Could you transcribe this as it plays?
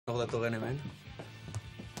Hor datoren hemen.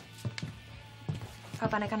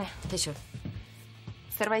 Papa, Nekane. Keixo.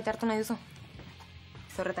 Zerbait hartu nahi duzu?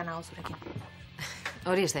 Zorretan nago zurekin.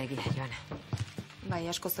 Hori ez da egia, Joana. Bai,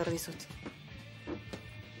 asko zor dizut.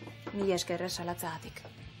 Mila esker salatzagatik.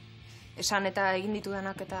 Esan eta egin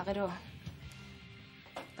ditudanak eta gero...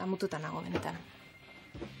 amututa nago benetan.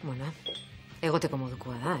 Bueno, egoteko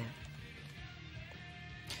modukoa da,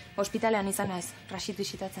 Hospitalean izan naiz, Rashid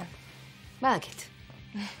bisitatzen. Badakit.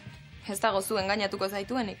 Ez dago zu engainatuko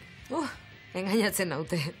zaituenik. Engainatzen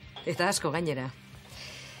naute. Eta asko gainera.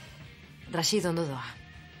 Rashid ondo doa.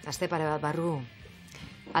 Aste pare bat barru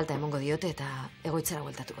alta emongo diote eta egoitzara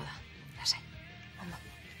bueltatuko da. Lasai. Ondo.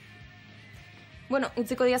 Bueno,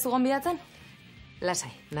 utziko diazu gonbidatzen?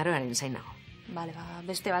 Lasai, Naroaren zain nago. Bale,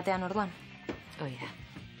 beste batean orduan. Hori da.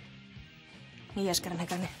 Mila esker,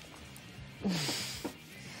 Nekane.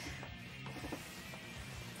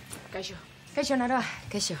 Kaixo. Kaixo, Naroa.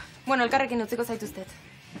 Kaixo. Bueno, elkarrekin utziko zaituztet.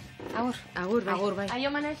 Agur. Agur, bai. Agur, bai.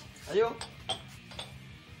 Aio, Manel. Aio.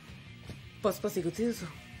 Poz-pozik utzi duzu.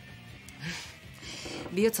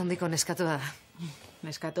 Bihotz hondiko neskatua da.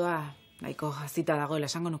 Neskatoa nahiko jazita dagoela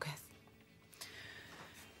esango nuke ez.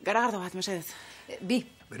 Garagardo bat, mesedez. Bi.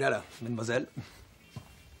 Berara, mademoiselle.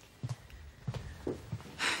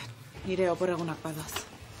 Nire oporregunak badoaz.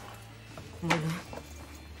 Bueno,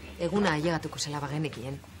 eguna ailegatuko zela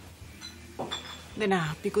bagenekien.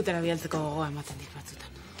 Dena pikutera bialtzeko gogoa ematen dit batzutan.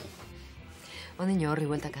 Ondino horri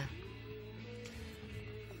bueltaka.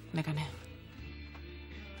 Nekane.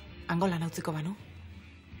 Angolan utziko banu?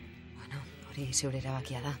 Bueno, hori zeure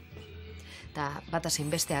erabakia da. Ta bata zein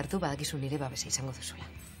beste hartu badakizu nire babesa izango duzuela.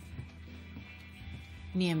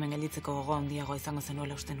 Ni hemen gelditzeko gogoa handiagoa izango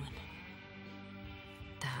zenuela uste nuen.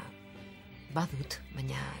 Ta badut,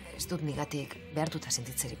 baina ez dut nigatik behartuta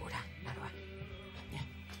sentitzerik gura, Naroa.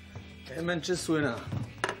 Hemen txezuena.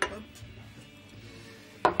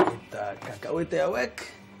 Eta kakauete hauek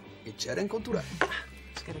etxearen kontura.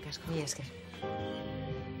 Eskerrik asko. Mila esker.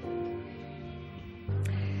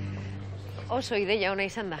 Oso ideia ona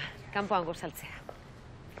izan da, kanpoan gozaltzea.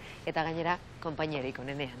 Eta gainera, konpainiarik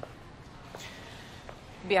onenean.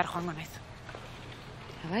 Bihar joango naiz.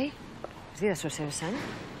 Bai? Ez dira zuen esan?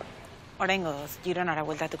 Oraingoz Gironara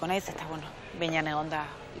bueltatuko naiz eta, bueno, behinan egon da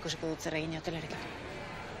ikusiko dut zer egin hotelerekin.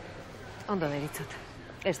 Ondo deritzot.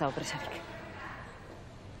 Ez da opresarik.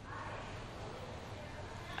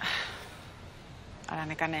 Hala,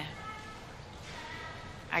 Nekane,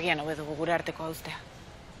 agian hobe dugu gure arteko hauztea.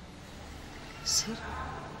 Zer?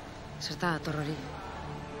 Zerta dator hori?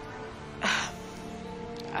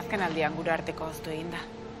 Azken aldian gure arteko hauztu egin da.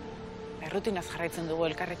 Errutinaz jarraitzen dugu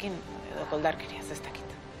elkarrekin edo koldarkeriaz ez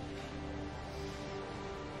dakit.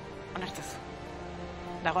 Onartzazu.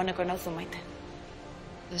 Dagoeneko nauzu maite.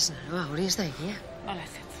 Ez, Naroa, hori ez da egia. Nola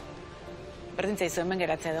ez ez. Berdintza izu hemen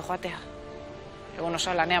geratzea edo joatea. Egun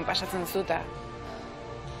oso lanean pasatzen zu eta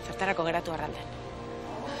zertarako geratu arralden.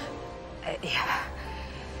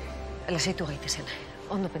 Lasaitu gaitezen.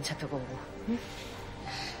 Ondo pentsatuko dugu.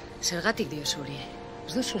 Zergatik diozu hori.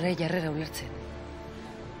 Ez du zure jarrera ulertzen.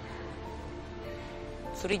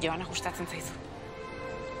 Zuri Joana gustatzen zaizu.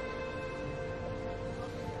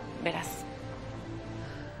 Beraz.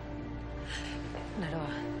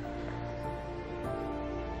 Naroa.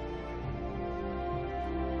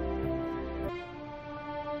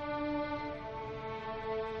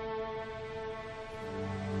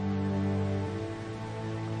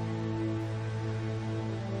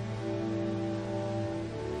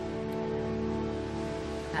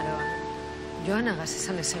 Joanagaz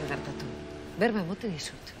esan ezen gertatu. Berba emote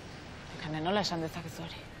dizut. Nekane, nola esan dezakezu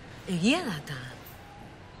hori? Egia da, eta...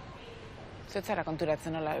 Zuetzara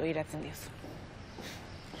konturatzen nola begiratzen diozu.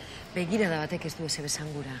 Begirada batek ez du eze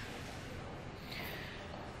bezangura.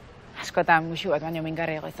 Askotan musu bat baino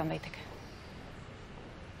mingarriago izan daiteke.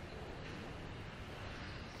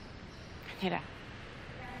 Gainera,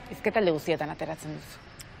 izketalde guztietan ateratzen duzu.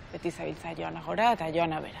 Beti zabiltza Joana gora eta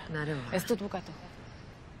Joana bera. Naroa. Ez dut bukatu.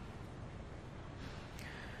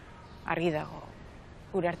 Argi dago,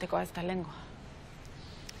 gure artekoa ez da lengoa.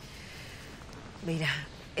 Beira,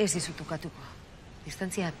 ez dizut ukatuko.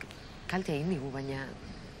 Distantziak kalte egin digu, baina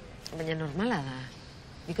normala da.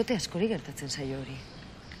 Bikote askori gertatzen zaio hori.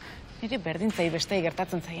 Niri berdintzai bestei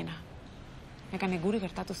gertatzen zaiena. Nekane guri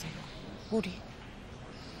gertatu zaio. Guri.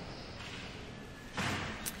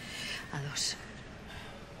 Ados.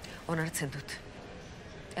 Onartzen dut.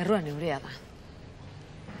 Erruan eurea da.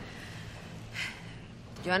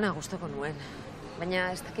 Joana gustoko nuen,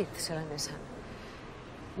 baina ez dakit zelan esan.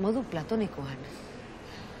 Modu platonikoan.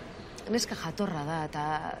 Neska jatorra da eta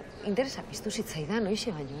interesa piztu zitzaidan,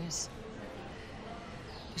 hoixe baino ez.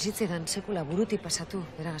 Bizitzedan sekula burutik pasatu,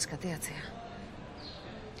 beragazkateatzea.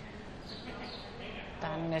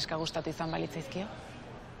 Eta neska gustatu izan balitzaizkio?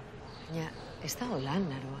 Baina, ez dago lan,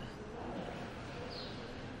 Naroa.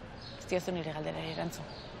 Ez diozu nire galdera erantzun.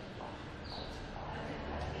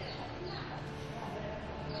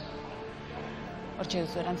 Hortxe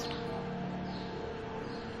duzu erantzuna.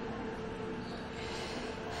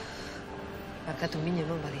 Barkatu mine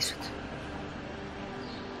non badizut.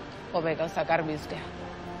 Hobe gauzak argi uztea.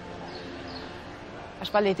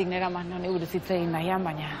 Aspalditik neraman honi buruz hitz egin nahian,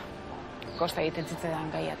 baina kosta egiten zitzaidan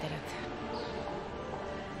gai ateratzea.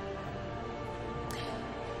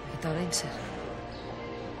 Eta orain zer?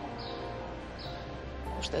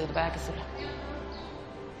 Uste dut badakizula.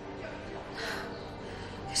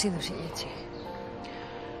 Ezin du sinetxe.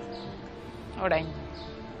 Orain,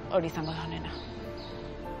 hori izango da honena.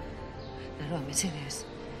 Naroa, mesedez.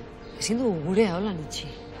 Ezin dugu gurea holan itxi.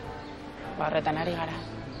 Horretan ari gara.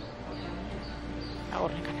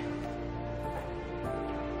 Agur, Nekane.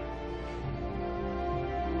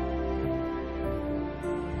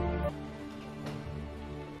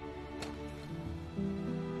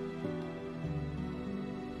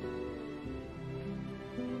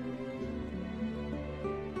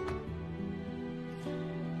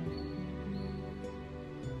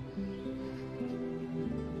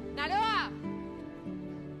 Naroa!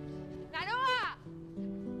 Naroa!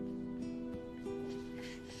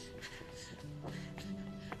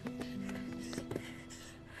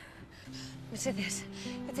 Mesedez,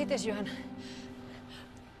 ez zaitez joan.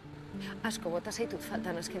 Asko bota zaitut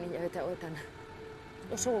faltan azken hilabete hauetan.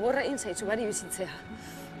 Oso gogorra egin zaitzu bari bizitzea.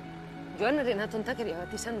 Joanaren atontakeria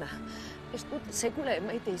bat izan da. Ez dut sekula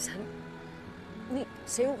emaite izan. Nik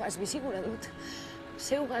zeugaz bizigura dut.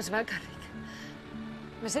 Zeugaz bakarrik.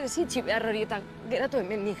 Mesedez itxi behar horietan geratu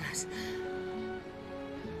hemen nigaz.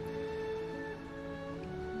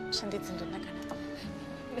 Sentitzen dut, Nekane.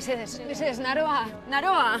 Mesedez, Naroa!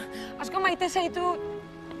 Naroa! Asko maite zaitu.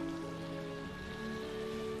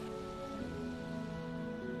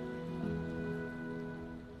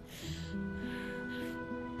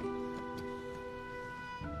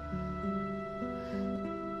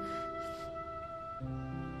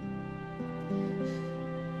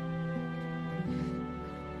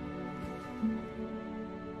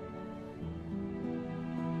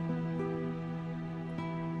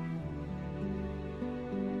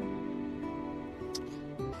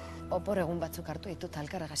 Opor egun batzuk hartu ditut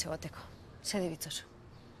alkaragaz egoteko. Ze debitzozu?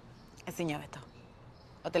 Ezin hobeto.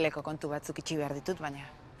 Hoteleko kontu batzuk itxi behar ditut, baina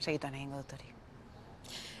segituan egingo dut hori.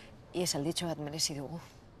 Ies alditxo bat merezi dugu.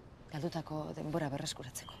 Galdutako denbora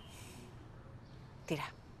berreskuratzeko. Tira,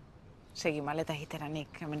 segi maleta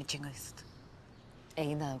egiteranik hemen itxingo dizut.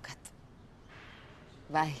 Eginda daukat.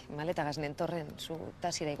 Bai, maletagaz nentorren zu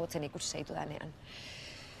tasira igotzen ikusi zaitu danean.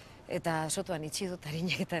 Eta sotuan itxi dut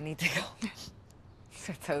harineketan iteko.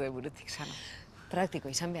 Zertzaude burutik sano. Praktiko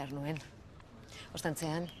izan behar nuen.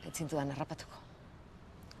 Ostantzean, ez zintudan harrapatuko.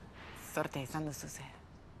 Zortea izan duzu ze,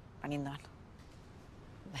 panindoan.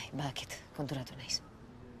 Bai, badakit, konturatu naiz.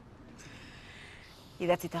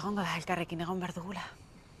 Idatzita egongo da elkarrekin egon behar dugula.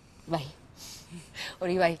 Bai,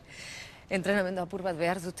 hori bai. Entrenamendu apur bat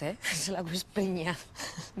behar dute, zelako espeina.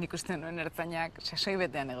 Nik uste nuen ertzainak sasoi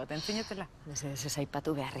betean egoten zinetela. Ez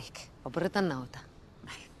aipatu beharrik, oporretan nahota.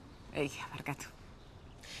 Bai, egia, barkatu.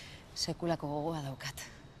 Sekulako gogoa daukat,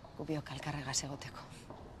 gubiok alkarregaz egoteko.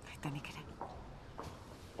 Baita nik ere.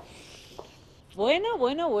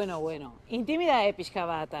 Bueno. Intimidade pixka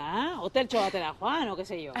bat, hoteltxo batera joan, o que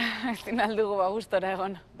se yo. Ezin aldugu ba gustora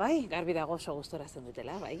egon. Bai, garbi dago oso gustora zen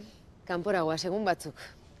dutela, bai. Kanporagoa segun batzuk.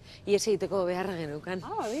 Ies egiteko beharra genukan.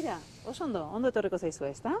 Bira, oso ondo etorriko zaizu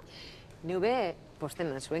ez, da? Nube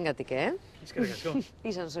postena zuengatik, Eskerrik asko.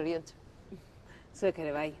 Izan zoriontsu. Zuek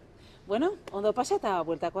ere, bai. Bueno, ondo pasa eta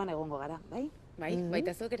bueltakoan egongo gara, bai? Bai,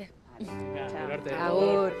 baita zuek ere. Gero arte.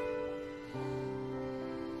 Agur.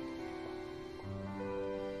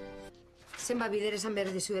 Zenba bider esan behar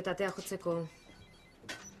dizu eta atea jotzeko.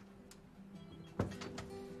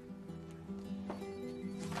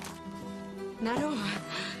 Naroa!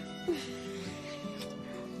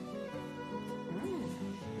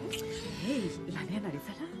 Lanean ari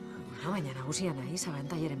zara? Baina nagusia nahi,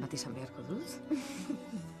 zabantaiaren bat izan beharko dut.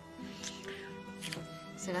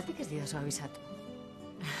 Zeratik ez didazu abizatu?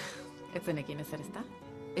 Ez zenekin ezer ezta?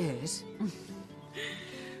 Ez.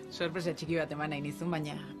 Sorpresa txiki bat eman nahi nizun,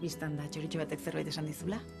 baina biztan da txoritxo batek zerbait esan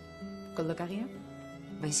dizula. Koldokagia?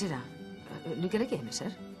 Baizera, nik erekien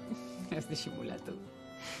ezer? Ez disimulatu.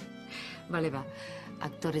 Bale ba,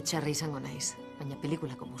 aktore txarra izango naiz, baina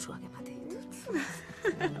pelikulako musuak emate ditut.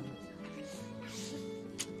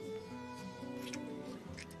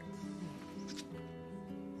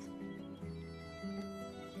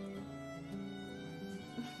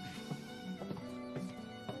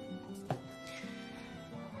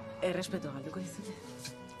 Errespetua galduko dizute.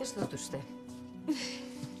 Ez dut uste.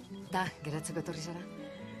 Da, geratzeko etorri zara?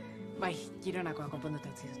 Bai, Gironakoa konponduta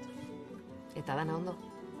utzi dut. Eta dana ondo?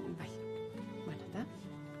 Bai. Bueno, eta?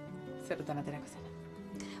 Zerrutan aterako zen.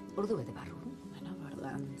 Ordu bete barru. Bueno,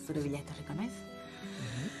 orduan zure bila etorriko naiz.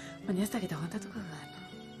 Baina ez dakit aguantatuko dudan.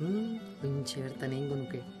 Ointxe bertan egingo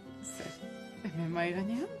nuke. Zer? Hemen bai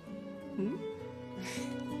gainean?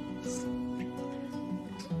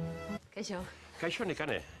 Kaixo. Kaixo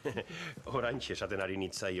Nekane. Orantxe esaten ari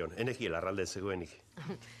nitzaion, enekiel arralde zegoenik.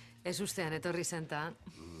 Ez ustean etorri zen ta.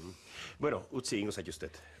 Bueno, utzi ingo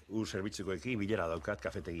zaituztet. Zerbitzukoekin bilera daukat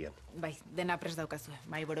kafetegian. Bai, dena prest daukazue.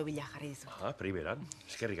 Mai boro bila jarri dizu. Aha, primeran.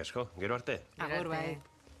 Eskerrik asko. Gero arte. Agur bai.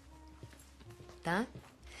 Ta,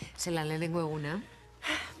 zelan lehenengo eguna?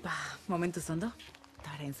 Ba, momentu zondo.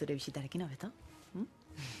 Eta orain zure bisitarekin hobeto.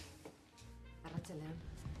 Arratxalean.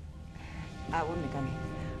 Agur, Nekane.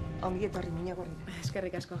 Ongi etorri mina gorri.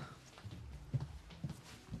 Eskerrik asko.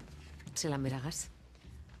 Zelan beragaz?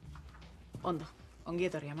 Ondo, ongi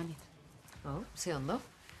etorri amandit. Oh, ze ondo?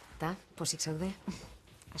 Ta, posik zaude?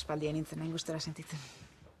 Aspaldien nintzen nahi gustora sentitzen.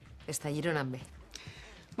 Ez da Gironan be.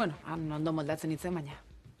 Bueno, han ondo moldatzen nintzen, baina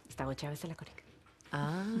ez dago etxea bezalakorik.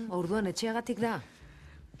 Ah, orduan etxeagatik da?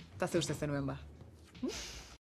 Eta ze uste zenuen ba.